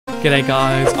G'day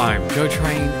guys, I'm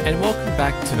JoTrain and welcome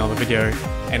back to another video.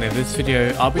 And in this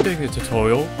video, I'll be doing a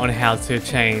tutorial on how to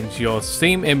change your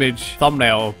Steam image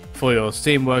thumbnail for your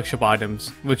Steam Workshop items,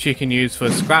 which you can use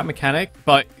for Scrap Mechanic,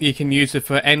 but you can use it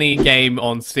for any game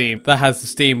on Steam that has the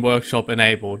Steam Workshop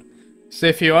enabled. So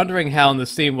if you're wondering how in the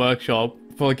Steam Workshop,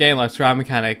 for a game like Scrap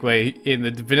Mechanic, where in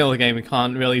the vanilla game you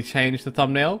can't really change the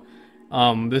thumbnail,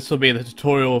 this will be the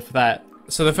tutorial for that.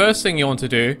 So the first thing you want to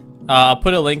do, I'll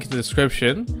put a link in the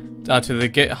description to the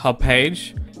GitHub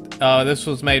page. This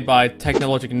was made by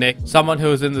Technologic Nick, someone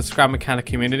who is in the Scrap Mechanic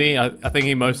community. I think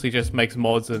he mostly just makes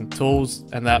mods and tools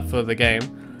and that for the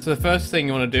game. So the first thing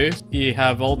you want to do, you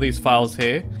have all these files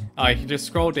here. You can just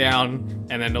scroll down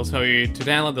and then it'll tell you to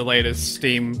download the latest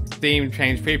Steam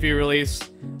Change Preview release.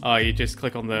 You just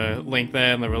click on the link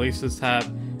there in the Releases tab,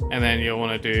 and then you'll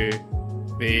want to do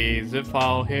the zip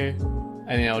file here,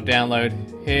 and it'll download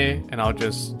here, and I'll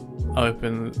just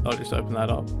open that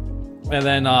up. And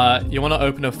then you want to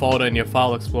open a folder in your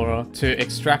file explorer to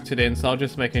extract it in. So I'll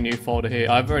just make a new folder here.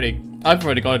 I've already got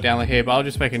it downloaded here, but I'll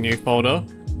just make a new folder.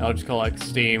 I'll just call it like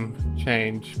Steam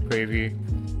Change Preview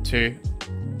 2.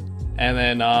 And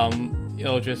then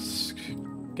you'll just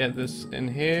get this in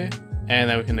here, and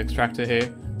then we can extract it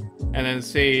here. And then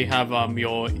see, you have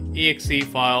your exe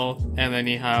file, and then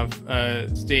you have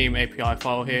a Steam API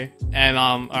file here. And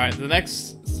alright, the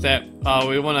next step,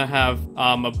 we want to have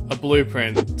a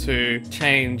blueprint to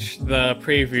change the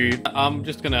preview. I'm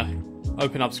just gonna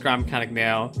open up Scrap Mechanic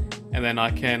now, and then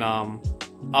I can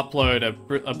upload a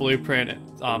blueprint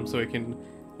so we can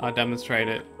demonstrate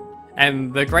it.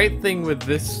 And the great thing with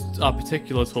this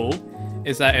particular tool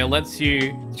is that it lets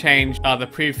you change the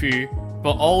preview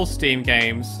for all Steam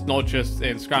games, not just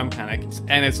in Scrap Mechanic.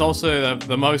 And it's also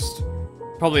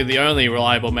probably the only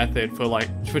reliable method for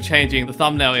changing the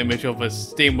thumbnail image of a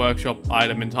Steam Workshop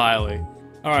item entirely.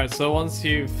 Alright, so once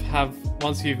you've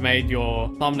made your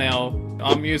thumbnail,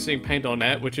 I'm using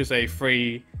Paint.net, which is a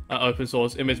free open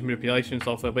source image manipulation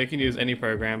software, but you can use any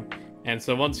program. And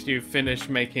so once you've finished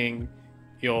making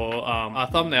your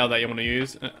thumbnail that you want to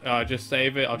use, just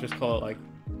save it. I'll just call it like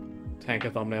Tanker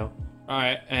Thumbnail.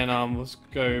 Alright, and let's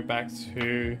go back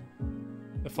to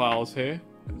the files here.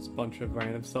 There's a bunch of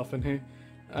random stuff in here.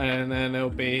 And then it'll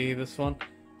be this one.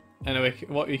 And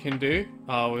what we can do,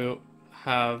 we'll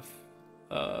have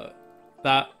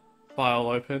that file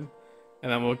open,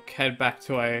 and then we'll head back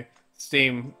to a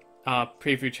Steam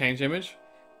preview change image.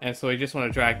 And so we just want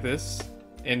to drag this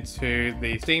into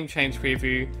the Steam change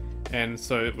preview, and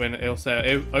so when it'll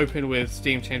say open with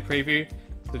Steam change preview,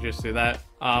 so just do that.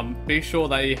 Be sure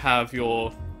that you have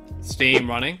your Steam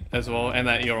running as well, and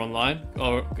that you're online,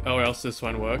 or else this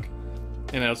won't work.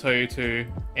 And it'll tell you to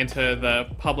enter the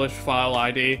published file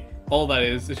ID. All that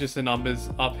is just the numbers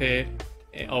up here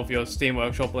of your Steam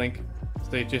Workshop link.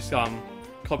 So you just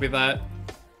copy that,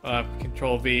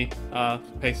 Control V,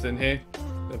 paste it in here,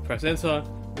 then press enter.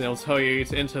 Then it'll tell you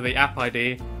to enter the app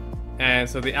ID. And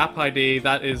so the app ID,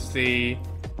 that is the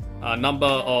number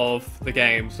of the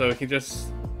game. So you can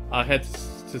just head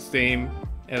to Steam,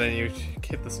 and then you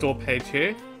hit the store page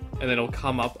here, and then it'll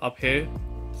come up here.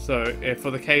 So if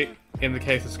in the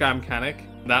case of Scrap Mechanic,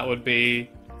 that would be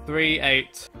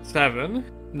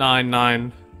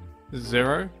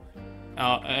 387990.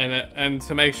 And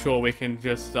to make sure, we can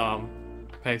just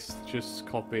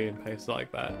copy and paste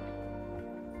like that,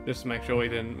 just to make sure we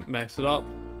didn't mess it up.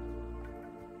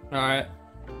 Alright,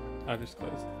 I'll just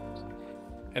close it.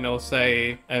 And it'll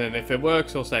say, and then if it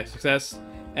works, it'll say success.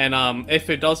 And if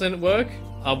it doesn't work,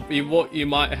 what you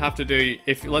might have to do,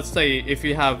 let's say if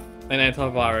you have an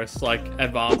antivirus like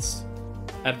Advanced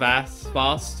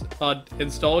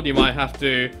installed, you might have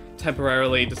to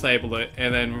temporarily disable it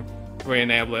and then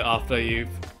re-enable it after you've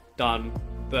done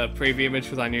the preview image,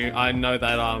 because I know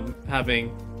that having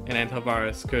an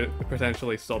antivirus could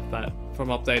potentially stop that from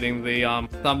updating the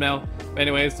thumbnail. But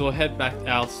anyways, we'll head back to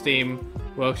our Steam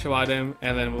Workshop item,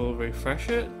 and then we'll refresh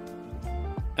it.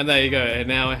 And there you go, and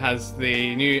now it has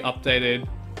the new updated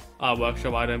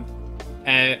Workshop item,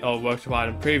 or Workshop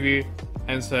item preview.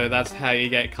 And so that's how you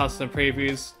get custom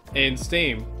previews in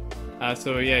Steam.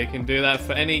 So yeah, you can do that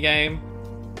for any game.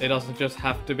 It doesn't just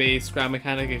have to be Scrap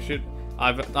Mechanic.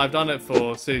 I've done it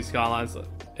for City Skylines.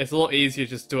 It's a lot easier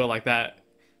just to do it like that,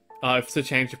 to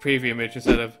change the preview image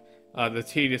instead of the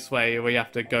tedious way where you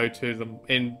have to go to the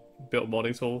inbuilt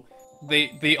modding tool.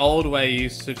 The old way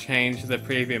used to change the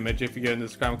preview image, if you go into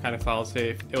the Scrap Mechanic files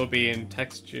here, it will be in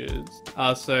textures.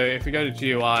 So if you go to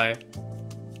GUI,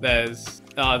 there's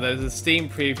a Steam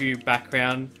preview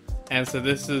background, and so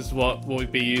this is what will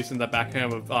be used in the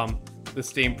background of the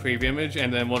Steam preview image.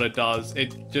 And then what it does,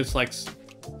 it just like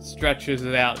stretches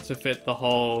it out to fit the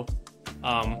whole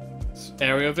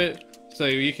area of it. So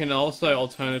you can also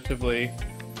alternatively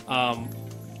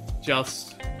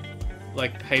just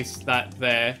like paste that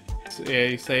there. So, yeah,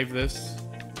 you save this,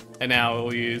 and now it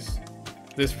will use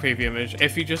this preview image.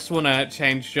 If you just want to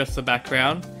change just the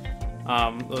background,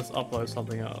 let's upload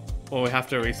something up, or we have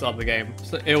to restart the game.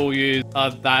 So it will use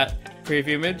that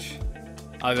preview image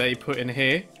that you put in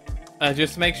here.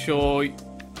 Just make sure you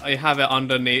have it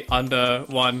under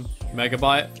 1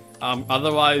 megabyte.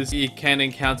 Otherwise, you can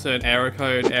encounter an error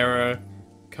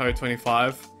code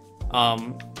 25,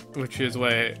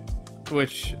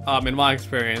 which in my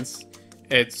experience,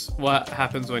 it's what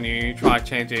happens when you try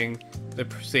changing the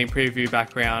scene preview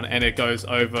background and it goes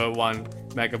over 1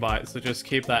 megabyte. So just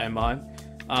keep that in mind.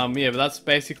 Yeah, but that's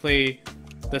basically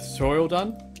the tutorial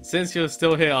done. Since you're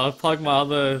still here, I'll plug my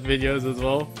other videos as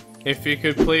well. If you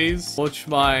could please watch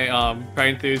my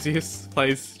Train Enthusiast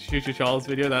plays Choo Charles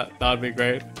video, that would be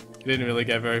great. It didn't really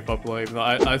get very popular, even though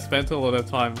I spent a lot of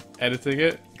time editing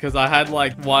it, because I had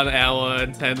like 1 hour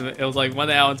and 10. It was like 1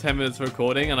 hour and 10 minutes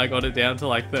recording, and I got it down to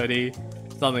like 30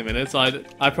 something minutes. So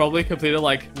I probably completed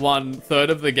like 1/3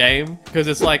 of the game, because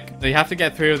it's like you have to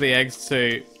get 3 of the eggs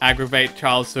to aggravate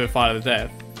Charles to a fight of the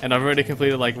death, and I've already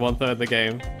completed like 1/3 of the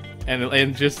game. And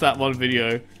in just that one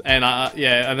video, and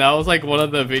yeah, and that was like one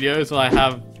of the videos where I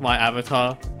have my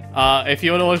avatar. If you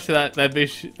want to watch that,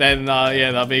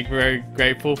 yeah, that'd be very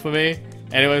grateful for me.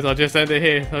 Anyways, I'll just end it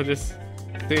here. I'll just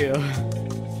see ya.